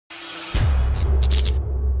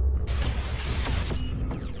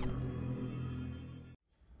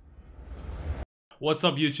What's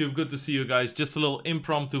up, YouTube? Good to see you guys. Just a little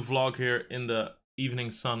impromptu vlog here in the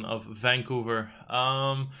evening sun of Vancouver.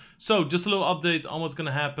 So just a little update on what's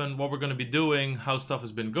gonna happen, what we're gonna be doing, how stuff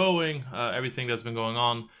has been going, everything that's been going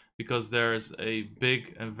on, because there's a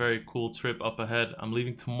big and very cool trip up ahead. I'm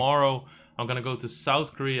leaving tomorrow. I'm gonna go to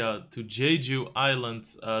South Korea, to Jeju Island,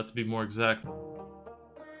 to be more exact.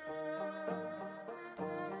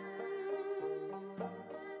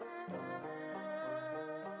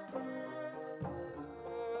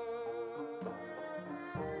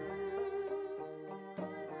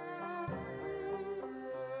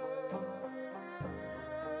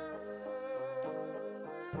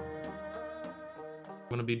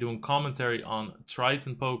 I'm going to be doing commentary on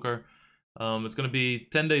Triton poker. It's going to be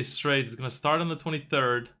 10 days straight. It's going to start on the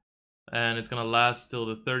 23rd and it's going to last till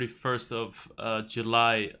the 31st of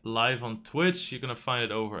July live on Twitch. You're going to find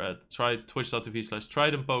it over at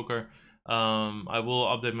twitch.tv/TritonPoker. I will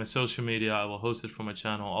update my social media. I will host it for my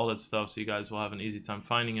channel, all that stuff, so you guys will have an easy time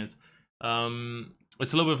finding it.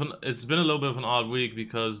 It's been a little bit of an odd week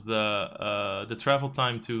because the travel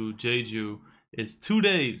time to Jeju is 2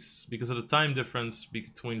 days because of the time difference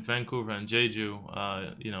between Vancouver and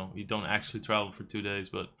Jeju. You know, you don't actually travel for 2 days,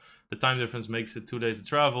 but the time difference makes it 2 days of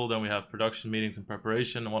travel. Then we have production meetings and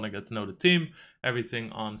preparation. I want to get to know the team,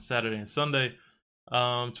 everything on Saturday and Sunday.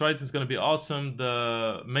 Triton's going to be awesome.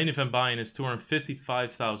 The main event buy-in is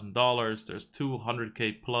 $255,000. There's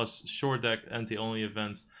 200k plus short deck anti-only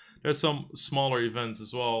events. There's some smaller events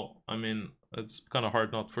as well. I mean, it's kind of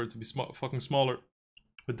hard not for it to be fucking smaller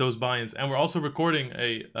with those buy-ins. And we're also recording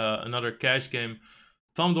another cash game.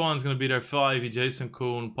 Tom Dwan's going to be there, Phil Ivey, Jason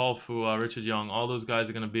Kuhn, Paul Fu, Richard Young. All those guys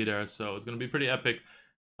are going to be there, so it's going to be pretty epic.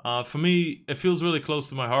 For me, it feels really close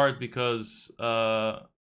to my heart because,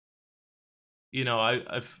 you know,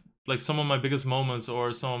 I've like some of my biggest moments,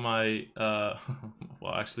 or some of my,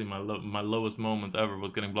 well, actually my lowest moment ever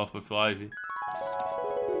was getting bluffed by Phil Ivey.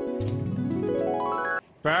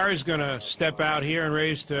 Barry's going to step out here and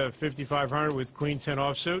raise to 5,500 with Queen 10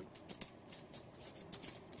 offsuit.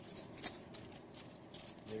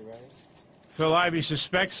 Phil Ivey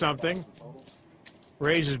suspects something.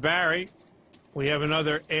 Raises Barry. We have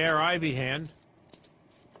another air Ivy hand.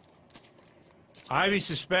 Ivy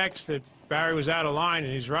suspects that Barry was out of line,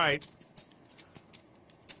 and he's right.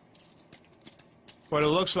 But it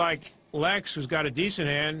looks like Lex, who's got a decent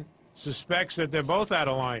hand, suspects that they're both out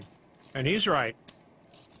of line, and he's right.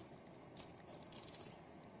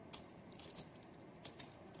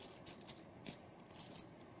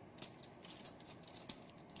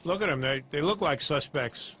 Look at them. They look like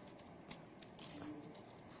suspects.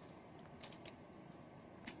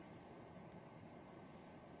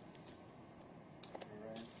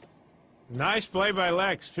 Nice play by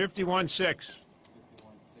Lex. 51-6.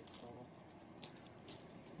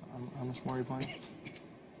 How much more are you playing?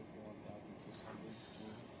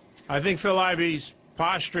 I think Phil Ivey's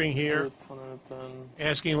posturing here, 110,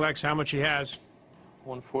 asking Lex how much he has.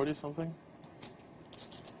 140 something?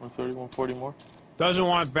 130, 140 more? Doesn't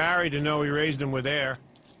want Barry to know he raised him with air.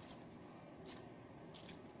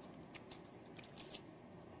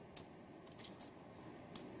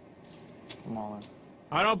 I'm all in.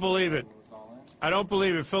 I don't believe it. I don't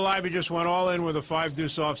believe it. Phil Ivey just went all in with a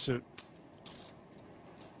 5-deuce offsuit.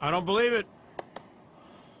 I don't believe it.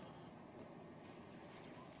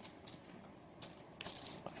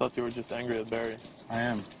 I thought you were just angry at Barry. I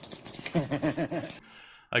am.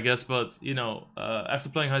 I guess, but you know, after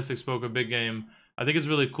playing high stakes poker, big game, I think it's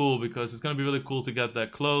really cool because it's gonna be really cool to get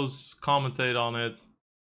that close, commentate on it.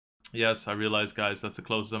 Yes, I realize, guys, that's the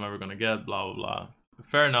closest I'm ever gonna get. Blah blah blah.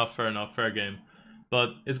 Fair enough, fair game.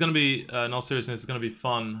 But it's gonna be, in all seriousness, it's gonna be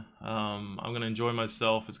fun. I'm gonna enjoy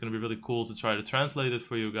myself. It's gonna be really cool to try to translate it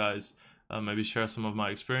for you guys. Maybe share some of my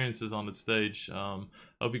experiences on the stage. I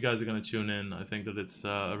hope you guys are gonna tune in. I think that it's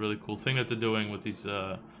a really cool thing that they're doing with these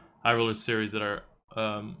high roller series that are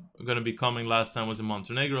going to be coming. Last time was in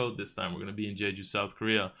Montenegro. This time we're going to be in Jeju, South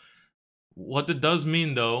Korea. What it does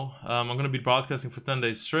mean, though, I'm going to be broadcasting for 10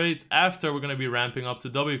 days straight. After, we're going to be ramping up to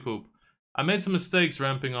W-Coup. I made some mistakes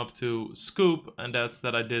ramping up to Scoop, and that's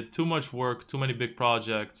that I did too much work, too many big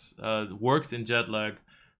projects, worked in jet lag.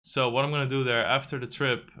 So what I'm going to do there after the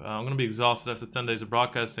trip, I'm going to be exhausted after 10 days of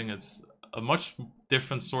broadcasting. It's a much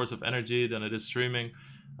different source of energy than it is streaming.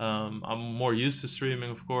 I'm more used to streaming,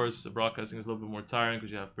 of course. Broadcasting is a little bit more tiring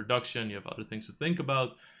because you have production, you have other things to think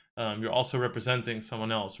about. You're also representing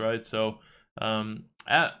someone else, right? So,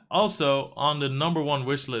 also on the #1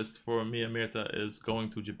 wish list for me and Mirta is going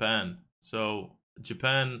to Japan. So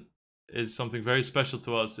Japan is something very special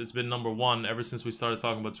to us. It's been #1 ever since we started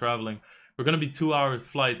talking about traveling. We're going to be 2-hour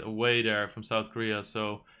flight away there from South Korea.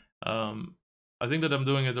 So I think that I'm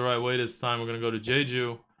doing it the right way this time. We're gonna go to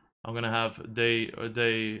Jeju. I'm gonna have a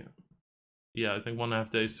day, yeah, I think 1.5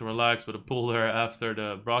 days to relax, but a pool there after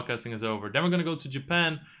the broadcasting is over. Then we're gonna go to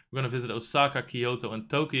Japan. We're gonna visit Osaka, Kyoto, and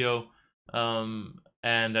Tokyo,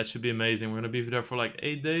 and that should be amazing. We're gonna be there for like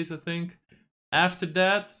 8 days, I think. After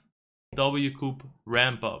that, W Coupe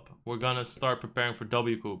ramp up. We're gonna start preparing for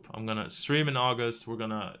W Coupe. I'm gonna stream in August. We're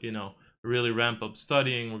gonna, you know, really ramp up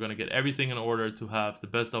studying. We're gonna get everything in order to have the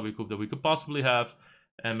best W Coupe that we could possibly have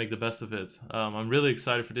and make the best of it. I'm really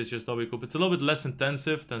excited for this year's W Coupe. It's a little bit less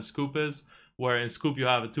intensive than Scoop is, where in Scoop you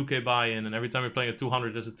have a 2K buy-in, and every time you're playing at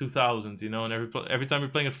 200, there's a 2000, you know, and every time you're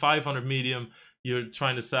playing at 500 medium, you're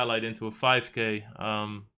trying to satellite into a 5K.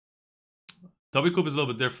 W Coupe is a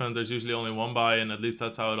little bit different. There's usually only one buy-in, at least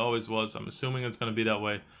that's how it always was. I'm assuming it's going to be that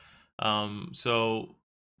way. So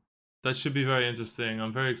that should be very interesting.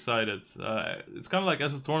 I'm very excited. It's kind of like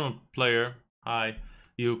as a tournament player,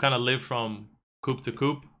 you kind of live from coupe to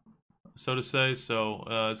coupe, so to say. So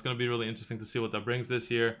it's going to be really interesting to see what that brings this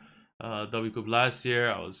year. W Coupe last year,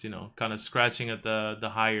 I was, you know, kind of scratching at the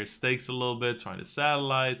higher stakes a little bit, trying to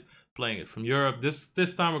satellite, playing it from Europe.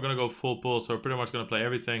 This time we're going to go full pull, so we're pretty much going to play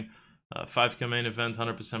everything. 5K main event,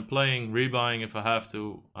 100% playing, rebuying if I have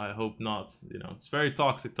to. I hope not. You know, it's very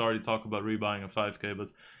toxic to already talk about rebuying a 5K,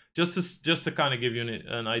 but just to kind of give you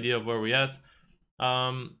an idea of where we're at.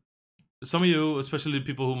 Some of you, especially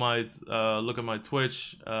people who might look at my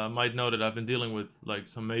Twitch, might know that I've been dealing with like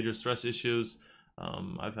some major stress issues.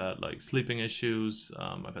 I've had like sleeping issues.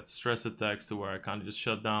 I've had stress attacks to where I kind of just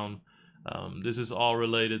shut down. This is all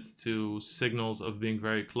related to signals of being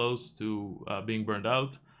very close to being burned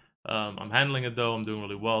out. I'm handling it though. I'm doing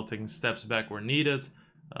really well, taking steps back where needed.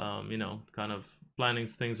 You know, kind of planning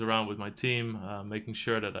things around with my team, making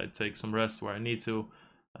sure that I take some rest where I need to,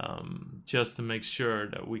 just to make sure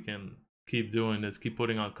that we can keep doing this, keep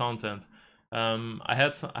putting out content. I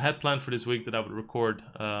had planned for this week that I would record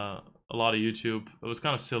a lot of YouTube. It was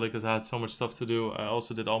kind of silly because I had so much stuff to do. I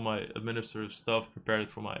also did all my administrative stuff, prepared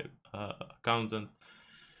it for my accountant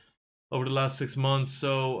over the last 6 months.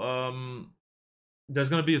 So there's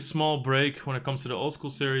going to be a small break when it comes to the old school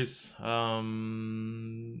series.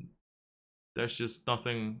 There's just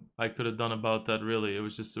nothing I could have done about that, really. It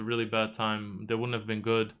was just a really bad time. They wouldn't have been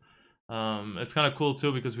good. It's kind of cool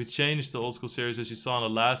too because we changed the old school series, as you saw in the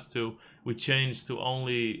last two. We changed to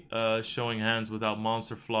only showing hands without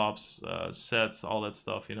monster flops, sets, all that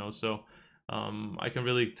stuff, you know. So I can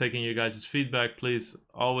really take in you guys' feedback. Please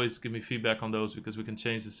always give me feedback on those because we can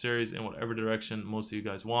change the series in whatever direction most of you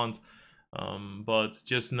guys want. But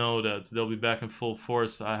just know that they'll be back in full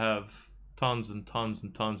force. I have tons and tons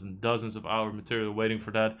and tons and dozens of hour material waiting for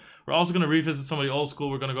that. We're also going to revisit some of the old school.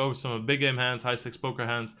 We're going to go over some of big game hands, high stakes poker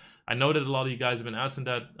hands. I know that a lot of you guys have been asking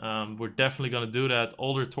that. We're definitely going to do that.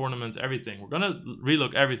 Older tournaments, everything. We're going to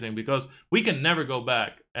relook everything because we can never go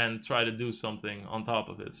back and try to do something on top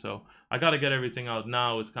of it. So I got to get everything out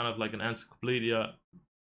now. It's kind of like an encyclopedia.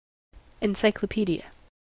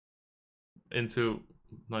 Into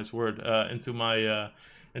nice word,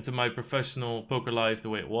 into my professional poker life, the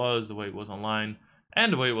way it was online,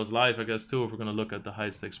 and the way it was live, I guess, too, if we're going to look at the high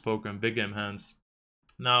stakes poker and big game hands.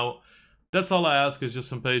 Now, that's all I ask is just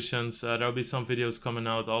some patience. There'll be some videos coming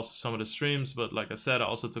out, also some of the streams, but like I said, I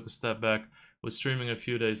also took a step back with streaming a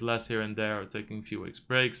few days less here and there, or taking a few weeks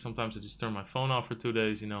breaks. Sometimes I just turn my phone off for 2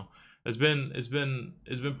 days, you know. It's been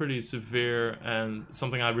pretty severe and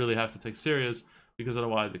something I really have to take serious, because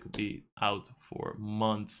otherwise it could be out for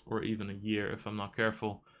months or even a year if I'm not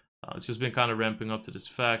careful. It's just been kind of ramping up to this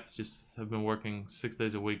fact. Just have been working 6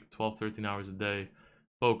 days a week, 12, 13 hours a day,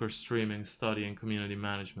 poker, streaming, studying, community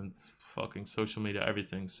management, fucking social media,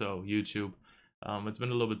 everything. So YouTube, it's been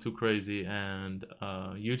a little bit too crazy, and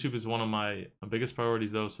YouTube is one of my biggest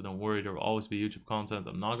priorities though, so don't worry, there will always be YouTube content.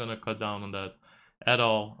 I'm not gonna cut down on that at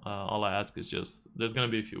all. All I ask is just, there's gonna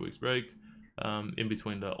be a few weeks break in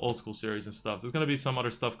between the old school series and stuff. There's gonna be some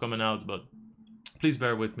other stuff coming out, but please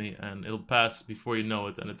bear with me, and it'll pass before you know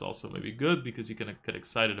it. And it's also maybe good because you can get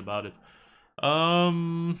excited about it.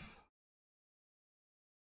 I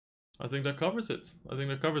think that covers it.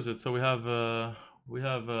 So we have a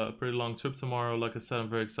pretty long trip tomorrow. Like I said, I'm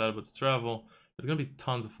very excited about the travel. There's gonna be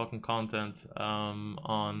tons of fucking content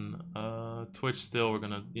on Twitch still. We're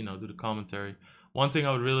gonna, you know, do the commentary. One thing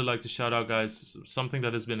I would really like to shout out, guys, something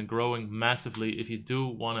that has been growing massively. If you do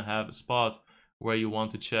want to have a spot where you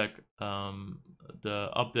want to check the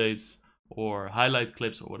updates or highlight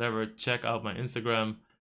clips or whatever, check out my Instagram.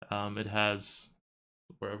 It has,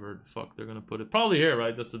 wherever the fuck they're gonna put it, probably here,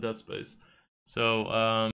 right? That's the dead space. So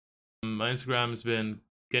my Instagram has been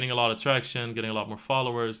getting a lot of traction, getting a lot more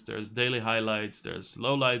followers. There's daily highlights, there's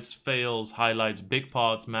lowlights, fails, highlights, big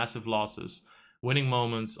pots, massive losses, winning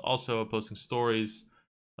moments, also posting stories,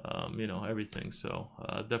 you know, everything. So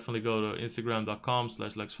definitely go to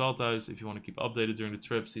instagram.com/LexVeldhuis if you want to keep updated during the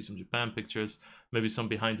trip, see some Japan pictures, maybe some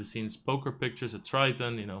behind the scenes poker pictures at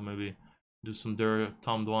Triton, you know, maybe do some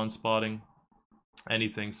Tom Dwan spotting,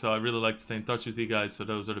 anything. So I really like to stay in touch with you guys, so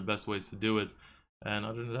those are the best ways to do it. And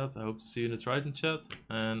other than that, I hope to see you in the Triton chat,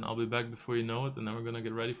 and I'll be back before you know it, and then we're gonna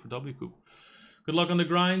get ready for W Coup. Good luck on the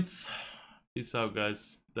grinds. Peace out,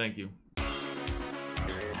 guys. Thank you.